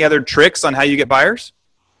part of. Any other tricks on how you get buyers?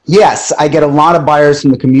 Yes, I get a lot of buyers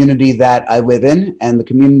from the community that I live in, and the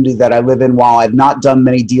community that I live in, while I've not done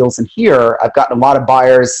many deals in here, I've gotten a lot of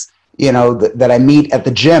buyers, that I meet at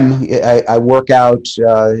the gym. I work out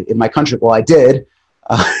in my country. Well, I did.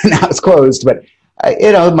 Now it's closed, but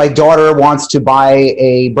my daughter wants to buy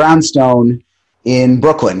a brownstone in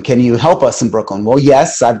Brooklyn. Can you help us in Brooklyn? Well,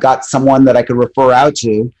 yes, I've got someone that I could refer out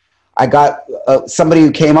to. I got somebody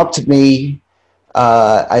who came up to me.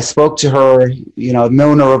 I spoke to her, I've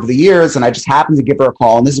known her over the years, and I just happened to give her a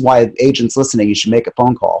call. And this is why agents listening, you should make a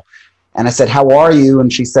phone call. And I said, how are you?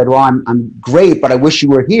 And she said, well, I'm great, but I wish you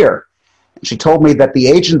were here. And she told me that the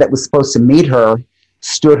agent that was supposed to meet her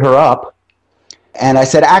stood her up. And I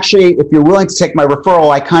said, actually, if you're willing to take my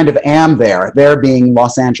referral, I kind of am there being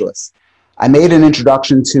Los Angeles. I made an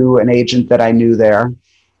introduction to an agent that I knew there.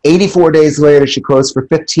 84 days later, she closed for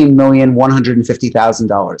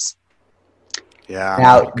 $15,150,000. Yeah.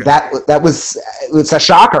 Now, it's a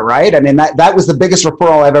shocker, right? I mean, that was the biggest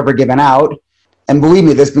referral I've ever given out. And believe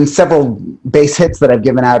me, there's been several base hits that I've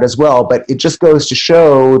given out as well. But it just goes to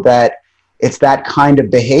show that it's that kind of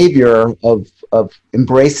behavior of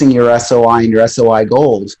embracing your SOI and your SOI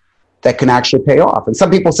goals that can actually pay off. And some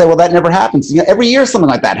people say, well, that never happens. Every year something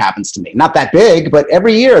like that happens to me. Not that big, but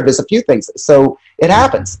every year there's a few things. So it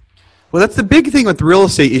happens. Well, that's the big thing with real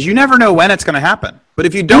estate is you never know when it's going to happen. But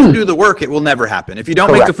if you don't do the work, it will never happen. If you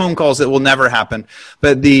don't make the phone calls, it will never happen.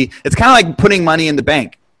 But it's kind of like putting money in the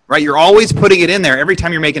bank, right? You're always putting it in there. Every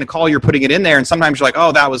time you're making a call, you're putting it in there. And sometimes you're like,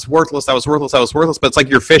 oh, that was worthless. But it's like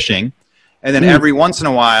you're fishing. And then every once in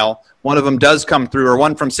a while, one of them does come through, or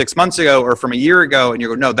one from 6 months ago or from a year ago, and you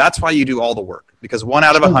go, no, that's why you do all the work. Because 1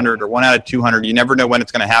 out of 100 or 1 out of 200, you never know when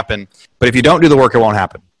it's going to happen. But if you don't do the work, it won't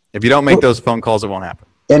happen. If you don't make those phone calls, it won't happen.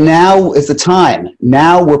 And now is the time.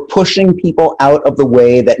 Now we're pushing people out of the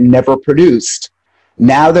way that never produced.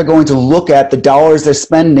 Now they're going to look at the dollars they're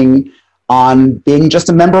spending on being just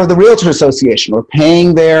a member of the Realtor Association, or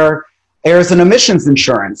paying their airs and emissions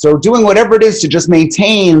insurance, or doing whatever it is to just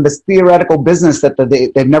maintain this theoretical business that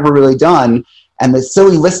they've never really done, and the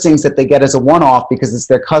silly listings that they get as a one-off because it's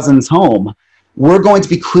their cousin's home. We're going to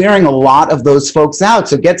be clearing a lot of those folks out.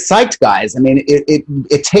 So get psyched, guys. I mean,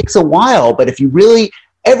 it takes a while, but if you really,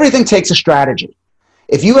 everything takes a strategy.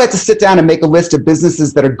 If you had to sit down and make a list of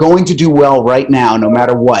businesses that are going to do well right now, no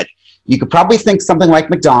matter what, you could probably think something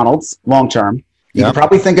like McDonald's long-term. You could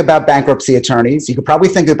probably think about bankruptcy attorneys. You could probably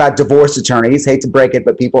think about divorce attorneys. Hate to break it,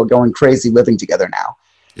 but people are going crazy living together now.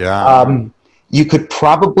 Yeah. You could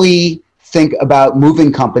probably think about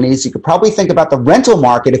moving companies. You could probably think about the rental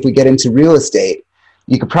market if we get into real estate.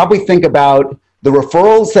 You could probably think about the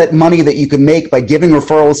referrals, that money that you can make by giving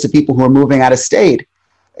referrals to people who are moving out of state.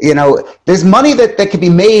 You know, there's money that can be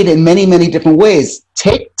made in many, many different ways.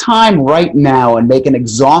 Take time right now and make an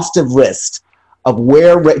exhaustive list of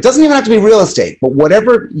where, it doesn't even have to be real estate, but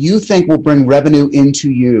whatever you think will bring revenue into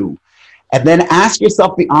you. And then ask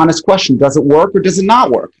yourself the honest question, does it work or does it not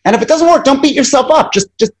work? And if it doesn't work, don't beat yourself up. Just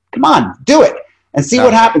come on, do it and see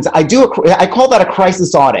what happens. I call that a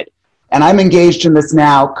crisis audit. And I'm engaged in this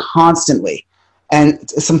now constantly. And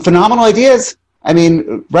some phenomenal ideas. I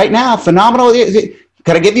mean, right now, phenomenal ideas.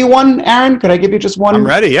 Could I give you one, Aaron? Could I give you just one? I'm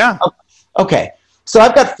ready, yeah. Okay. So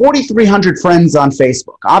I've got 4,300 friends on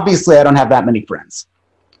Facebook. Obviously, I don't have that many friends.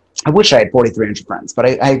 I wish I had 4,300 friends,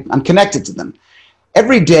 but I'm connected to them.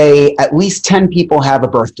 Every day, at least 10 people have a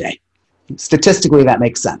birthday. Statistically, that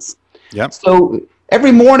makes sense. Yep. So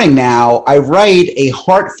every morning now, I write a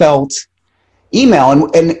heartfelt email.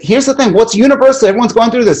 And here's the thing. What's universal? Everyone's going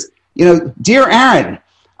through this. You know, dear Aaron,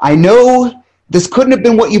 I know this couldn't have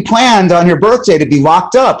been what you planned on your birthday to be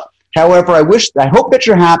locked up. However, I hope that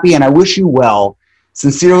you're happy and I wish you well.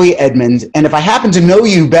 Sincerely, Edmund. And if I happen to know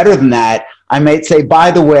you better than that, I might say,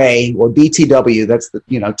 by the way, or BTW, that's the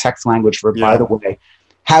text language for by the way.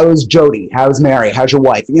 How's Jody? How's Mary? How's your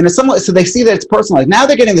wife? So they see that it's personalized. Now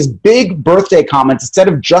they're getting this big birthday comment instead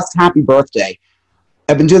of just happy birthday.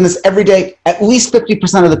 I've been doing this every day. At least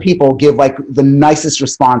 50% of the people give like the nicest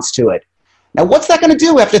response to it. Now, what's that going to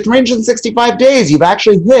do? After 365 days, you've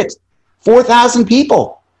actually hit 4,000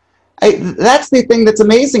 people. That's the thing that's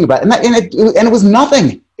amazing about it. And it was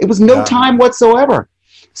nothing. It was no time whatsoever.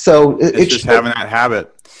 So it's just having that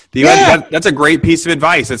habit. That's a great piece of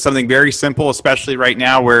advice. It's something very simple, especially right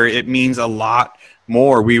now where it means a lot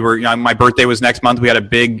more. We were, my birthday was next month. We had a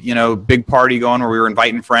big party going where we were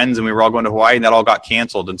inviting friends and we were all going to Hawaii, and that all got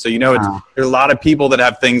canceled. And so, there's a lot of people that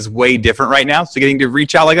have things way different right now. So getting to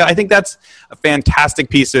reach out like that, I think that's a fantastic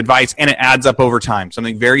piece of advice, and it adds up over time.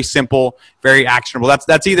 Something very simple, very actionable.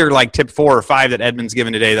 That's either like tip 4 or 5 that Edmund's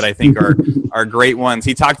given today that I think are great ones.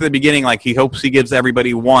 He talked at the beginning, like he hopes he gives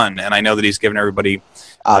everybody one. And I know that he's given everybody.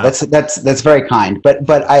 That's very kind. But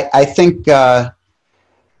I think,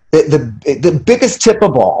 the biggest tip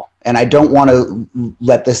of all, and I don't want to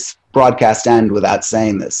let this broadcast end without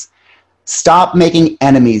saying this, stop making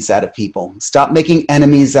enemies out of people. Stop making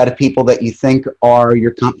enemies out of people that you think are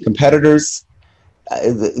your competitors.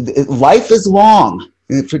 Life is long.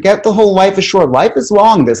 Forget the whole life is short. Life is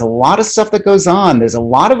long. There's a lot of stuff that goes on. There's a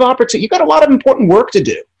lot of opportunity. You've got a lot of important work to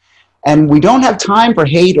do. And we don't have time for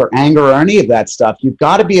hate or anger or any of that stuff. You've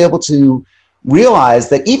got to be able to realize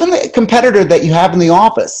that even the competitor that you have in the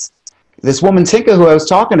office, this woman Tinka who I was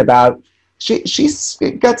talking about, she's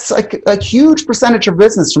got a huge percentage of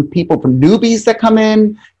business from people, from newbies that come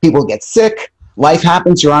in, people get sick, life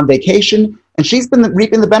happens, you're on vacation, and she's been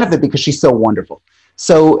reaping the benefit because she's so wonderful.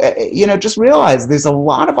 So, just realize there's a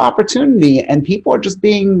lot of opportunity, and people are just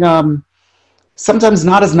being sometimes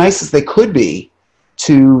not as nice as they could be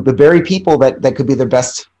to the very people that could be their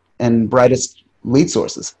best and brightest lead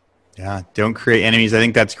sources. Yeah, don't create enemies. I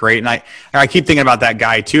think that's great. And I keep thinking about that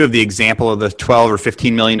guy, too, of the example of the $12 or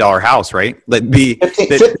 $15 million house, right?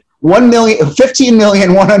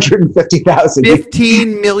 $15,150,000.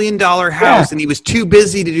 $15 million house, and he was too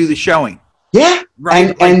busy to do the showing. Yeah,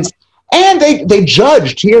 right. And they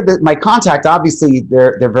judged here that my contact, obviously,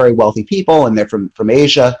 they're very wealthy people, and they're from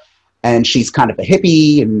Asia, and she's kind of a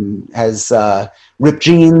hippie and has ripped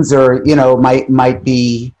jeans, or might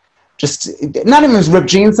be just not even ripped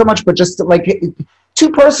jeans so much, but just like too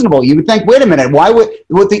personable. You would think, wait a minute,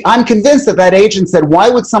 I'm convinced that agent said, why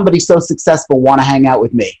would somebody so successful want to hang out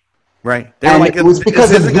with me? Right. And it was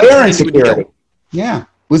because of their insecurity. Yeah. It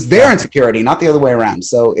was their insecurity, not the other way around.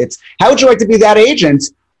 So it's, how would you like to be that agent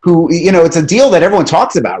who, it's a deal that everyone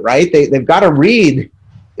talks about, right? They've got to read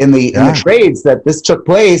in the trades that this took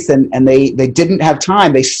place, and they didn't have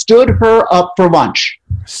time. They stood her up for lunch.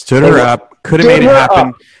 Stood her up. Could have made it happen.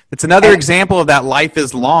 Up. It's another example of that life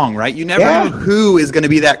is long, right? You never know who is going to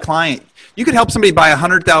be that client. You could help somebody buy a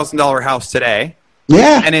 $100,000 house today.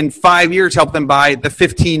 Yeah. And in 5 years, help them buy the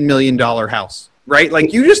 $15 million house, right?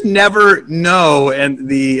 Like you just never know.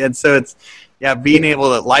 And so it's, being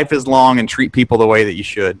able to, life is long, and treat people the way that you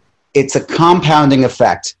should. It's a compounding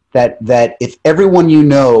effect that if everyone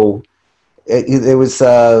there was,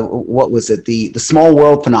 what was it? The small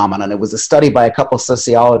world phenomenon. It was a study by a couple of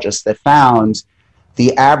sociologists that found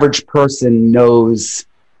the average person knows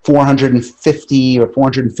 450 or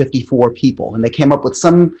 454 people, and they came up with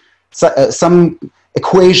some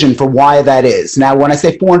equation for why that is. Now, when I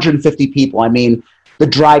say 450 people, I mean the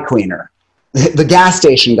dry cleaner, the gas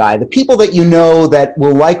station guy, the people that you know that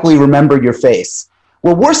will likely remember your face.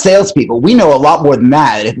 Well, we're salespeople. We know a lot more than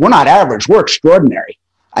that. If we're not average, we're extraordinary.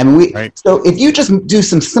 I mean, right. So if you just do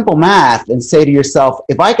some simple math and say to yourself,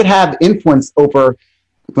 if I could have influence over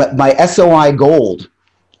my SOI gold,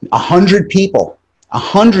 100 people,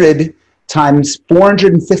 100 times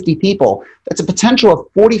 450 people, that's a potential of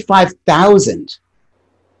 45,000.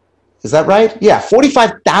 Is that right? Yeah,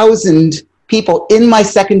 45,000 people in my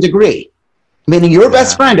second degree. Meaning your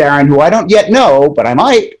best friend, Aaron, who I don't yet know, but I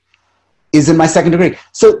might, is in my second degree.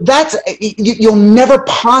 So that's, you'll never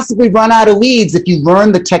possibly run out of leads if you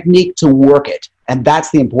learn the technique to work it. And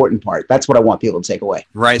that's the important part. That's what I want people to take away.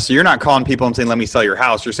 Right. So you're not calling people and saying, let me sell your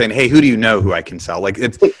house. You're saying, hey, who do you know who I can sell? Like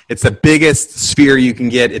it's the biggest sphere you can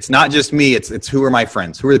get. It's not just me. It's who are my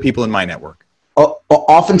friends? Who are the people in my network?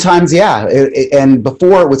 Oftentimes, yeah. And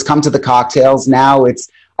before it was come to the cocktails. Now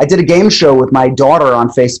I did a game show with my daughter on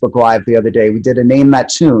Facebook Live the other day. We did a Name That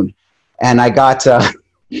Tune. And I got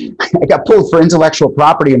pulled for intellectual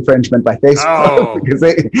property infringement by Facebook.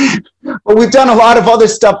 But we've done a lot of other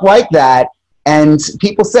stuff like that. And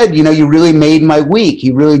people said, you really made my week.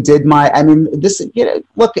 You really did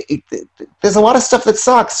look, there's a lot of stuff that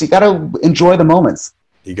sucks. You got to enjoy the moments.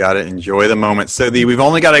 You got to enjoy the moments. So we've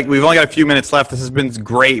only got a few minutes left. This has been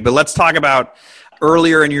great, but let's talk about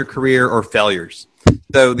earlier in your career or failures.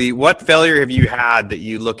 So what failure have you had that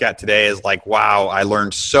you look at today as like, wow, I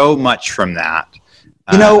learned so much from that?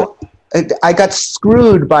 I got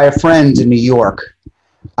screwed by a friend in New York.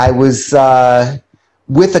 I was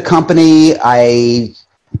with a company. I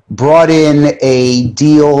brought in a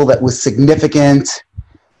deal that was significant.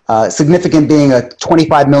 Significant being a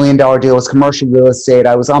 $25 million deal. It was commercial real estate.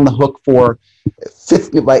 I was on the hook for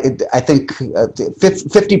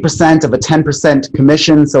 50% of a 10%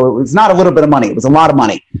 commission. So it was not a little bit of money. It was a lot of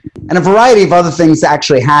money. And a variety of other things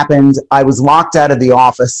actually happened. I was locked out of the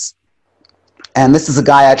office. And this is a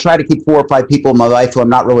guy, I try to keep 4 or 5 people in my life who I'm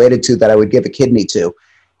not related to that I would give a kidney to.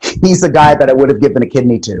 He's the guy that I would have given a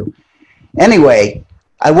kidney to. Anyway,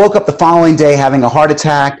 I woke up the following day having a heart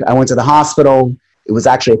attack. I went to the hospital. It was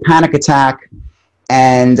actually a panic attack.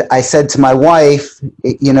 And I said to my wife,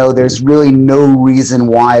 there's really no reason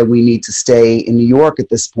why we need to stay in New York at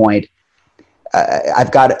this point.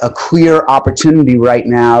 I've got a clear opportunity right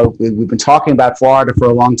now. We've been talking about Florida for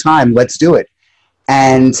a long time. Let's do it.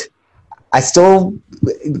 And I still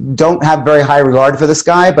don't have very high regard for this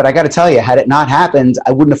guy, but I got to tell you, had it not happened,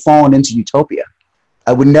 I wouldn't have fallen into utopia.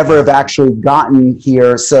 I would never have actually gotten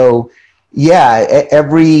here. So yeah,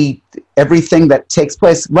 everything that takes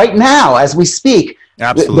place right now as we speak,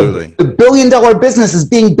 absolutely, the $1 billion business is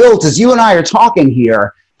being built as you and I are talking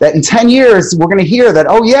here, that in 10 years, we're going to hear that,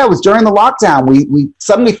 oh yeah, it was during the lockdown. We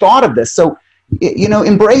suddenly thought of this. So,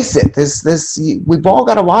 embrace it. We've all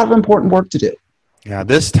got a lot of important work to do. Yeah,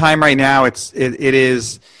 this time right now, it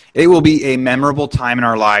will be a memorable time in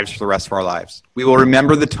our lives for the rest of our lives. We will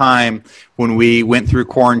remember the time when we went through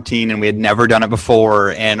quarantine and we had never done it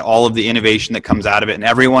before, and all of the innovation that comes out of it, and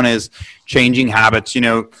everyone is changing habits. One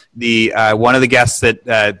of the guests that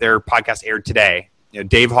their podcast aired today,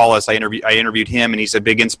 Dave Hollis, I interviewed him, and he's a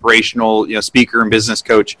big inspirational speaker and business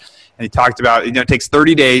coach, and he talked about it takes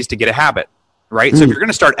 30 days to get a habit. Right? So if you're going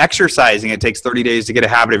to start exercising, it takes 30 days to get a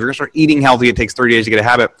habit. If you're going to start eating healthy, it takes 30 days to get a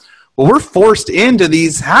habit. Well, we're forced into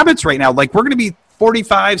these habits right now. Like we're going to be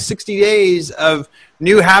 45, 60 days of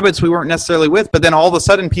new habits we weren't necessarily with. But then all of a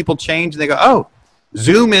sudden people change and they go, oh,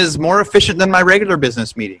 Zoom is more efficient than my regular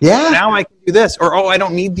business meeting. Yeah. Now I can do this. Or, oh, I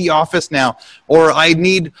don't need the office now. Or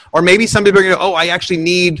maybe some people are going to go, oh, I actually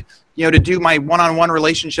need to do my one-on-one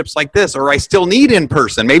relationships like this, or I still need in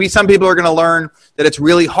person. Maybe some people are going to learn that it's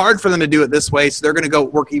really hard for them to do it this way, so they're going to go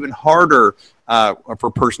work even harder for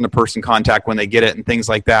person-to-person contact when they get it and things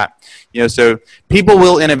like that. So people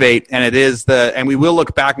will innovate, and and we will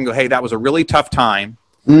look back and go, hey, that was a really tough time.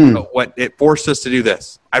 But what it forced us to do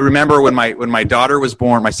this. I remember when my daughter was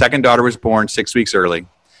born, my second daughter was born 6 weeks early.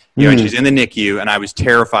 And she's in the NICU, and I was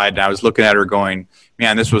terrified, and I was looking at her going,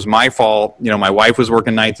 man, this was my fault. My wife was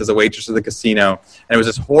working nights as a waitress at the casino, and it was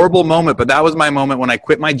this horrible moment, but that was my moment when I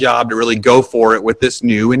quit my job to really go for it with this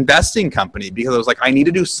new investing company, because I was like, I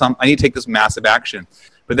need to take this massive action.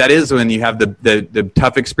 But that is when you have the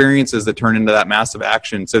tough experiences that turn into that massive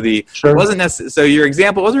action. So it wasn't so your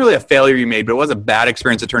example wasn't really a failure you made, but it was a bad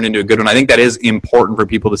experience that turned into a good one. I think that is important for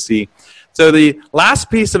people to see. So the last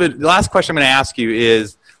piece of it, the last question I'm going to ask you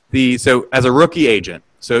is, so as a rookie agent,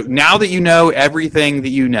 so now that you know everything that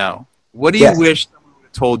you know, what do you wish someone would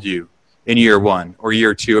told you in year 1 or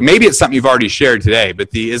year 2? Or maybe it's something you've already shared today, but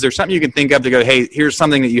is there something you can think of to go, hey, here's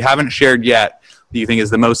something that you haven't shared yet that you think is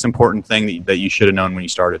the most important thing that you should have known when you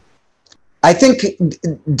started? I think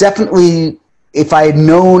definitely if I had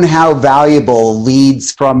known how valuable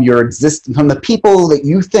leads from from the people that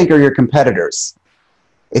you think are your competitors,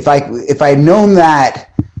 if I had known that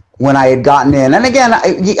when I had gotten in, and again,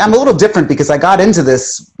 I'm a little different because I got into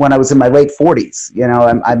this when I was in my late 40s. You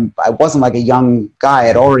know, I wasn't like a young guy.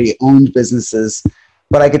 I'd already owned businesses,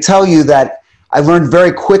 but I could tell you that I learned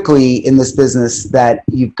very quickly in this business that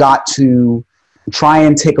you've got to try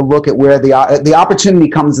and take a look at where the opportunity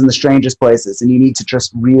comes in the strangest places, and you need to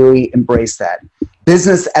just really embrace that.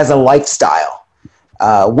 Business as a lifestyle.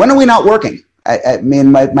 When are we not working? I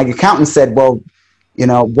mean, my accountant said, well, you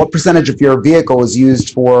know, what percentage of your vehicle is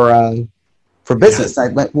used for business? Yeah.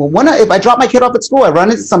 If I drop my kid off at school, I run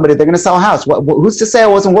into somebody, they're going to sell a house. Who's to say I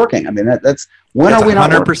wasn't working? I mean, that's when are we not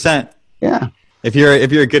working? 100%. Yeah. If you're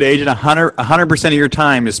a good agent, 100% of your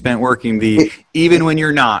time is spent working even when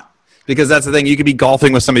you're not. Because that's the thing, you could be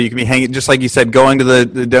golfing with somebody, you could be hanging, just like you said, going to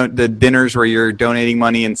the dinners where you're donating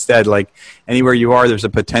money instead. Like anywhere you are, there's a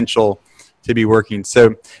potential to be working.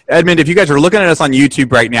 So Edmund, if you guys are looking at us on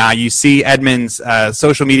YouTube right now, you see Edmund's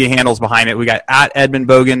social media handles behind it. We got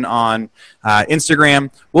 @EdmundBogan on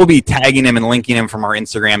Instagram. We'll be tagging him and linking him from our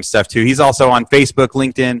Instagram stuff too. He's also on Facebook,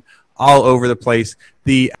 LinkedIn, all over the place.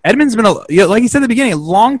 Edmund's been, like you said at the beginning, a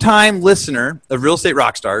long-time listener of Real Estate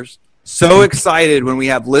Rockstars. So excited when we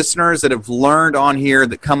have listeners that have learned on here,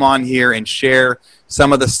 that come on here and share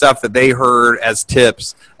some of the stuff that they heard as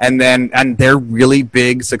tips, and they're really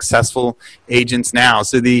big, successful agents now.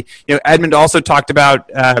 So Edmund also talked about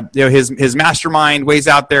his mastermind ways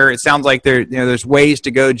out there. It sounds like there's ways to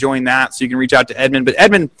go join that, so you can reach out to Edmund. But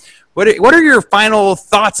Edmund, what are your final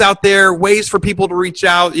thoughts out there? Ways for people to reach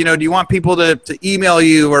out? You know, do you want people to email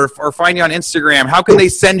you or find you on Instagram? How can they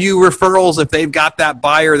send you referrals if they've got that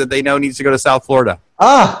buyer that they know needs to go to South Florida?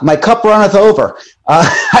 My cup runneth over.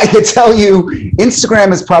 I can tell you,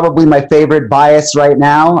 Instagram is probably my favorite bias right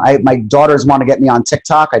now. My daughters want to get me on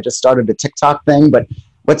TikTok. I just started a TikTok thing, but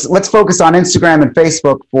let's focus on Instagram and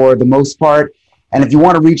Facebook for the most part. And if you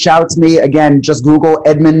want to reach out to me, again, just Google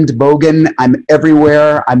Edmund Bogan. I'm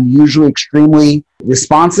everywhere. I'm usually extremely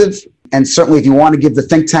responsive. And certainly if you want to give the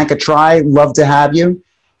think tank a try, love to have you.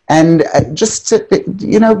 And just,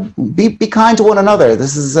 be kind to one another.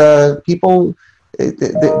 This is people,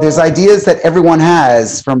 there's ideas that everyone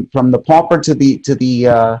has from the pauper to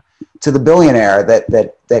the billionaire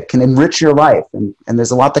that can enrich your life. And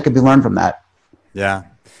there's a lot that can be learned from that. Yeah.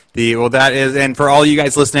 That is, and for all you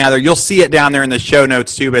guys listening out there, you'll see it down there in the show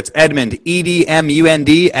notes too, but it's Edmund,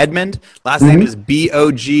 EDMUND, Edmund. Last name is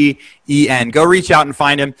BOGEN. Go reach out and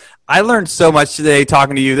find him. I learned so much today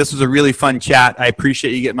talking to you. This was a really fun chat. I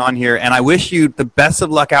appreciate you getting on here, and I wish you the best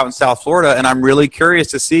of luck out in South Florida, and I'm really curious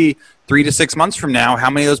to see 3 to 6 months from now how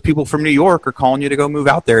many of those people from New York are calling you to go move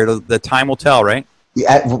out there. The time will tell, right?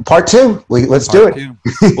 Yeah, part 2. Let's do it.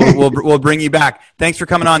 We'll bring you back. Thanks for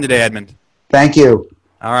coming on today, Edmund. Thank you.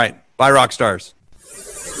 All right. Bye, Rockstars.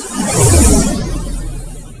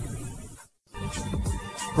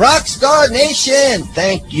 Rockstar Nation,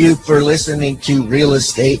 thank you for listening to Real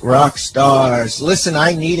Estate Rockstars. Listen,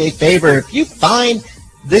 I need a favor. If you find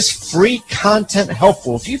this free content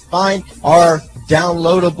helpful, if you find our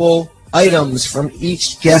downloadable items from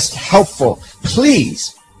each guest helpful,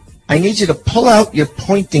 please, I need you to pull out your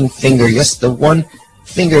pointing finger, yes, the one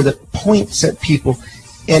finger that points at people,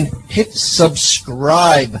 and hit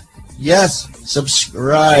subscribe. Yes,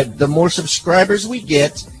 subscribe. The more subscribers we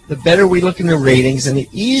get, the better we look in the ratings, and the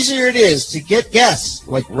easier it is to get guests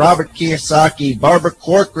like Robert Kiyosaki, Barbara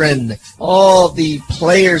Corcoran, all the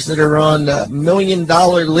players that are on $1 million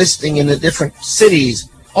listing in the different cities.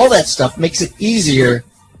 All that stuff makes it easier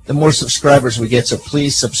the more subscribers we get, so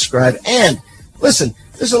please subscribe. And listen,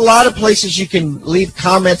 there's a lot of places you can leave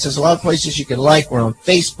comments. There's a lot of places you can like. We're on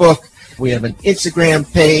Facebook. We have an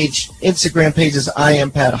Instagram page. Instagram page is I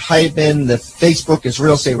am Pat Hiban. The Facebook is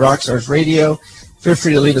Real Estate Rockstars Radio. Feel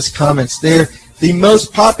free to leave us comments there. The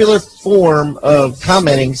most popular form of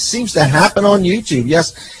commenting seems to happen on YouTube.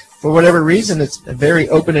 Yes, for whatever reason, it's a very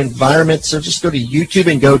open environment. So just go to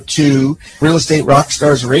YouTube and go to Real Estate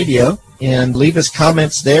Rockstars Radio and leave us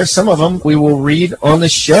comments there. Some of them we will read on the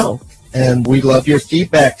show. And we love your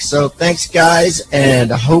feedback. So thanks, guys,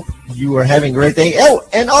 and I hope you are having a great day. Oh,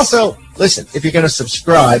 and also, listen, if you're going to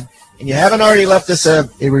subscribe and you haven't already left us a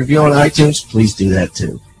review on iTunes, please do that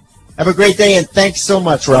too. Have a great day, and thanks so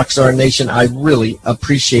much, Rockstar Nation. I really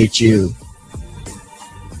appreciate you.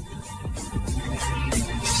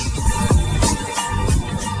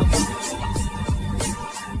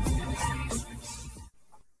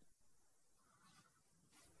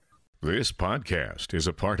 This podcast is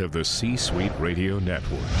a part of the C-Suite Radio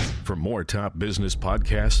Network. For more top business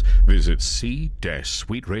podcasts, visit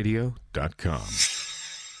c-suiteradio.com.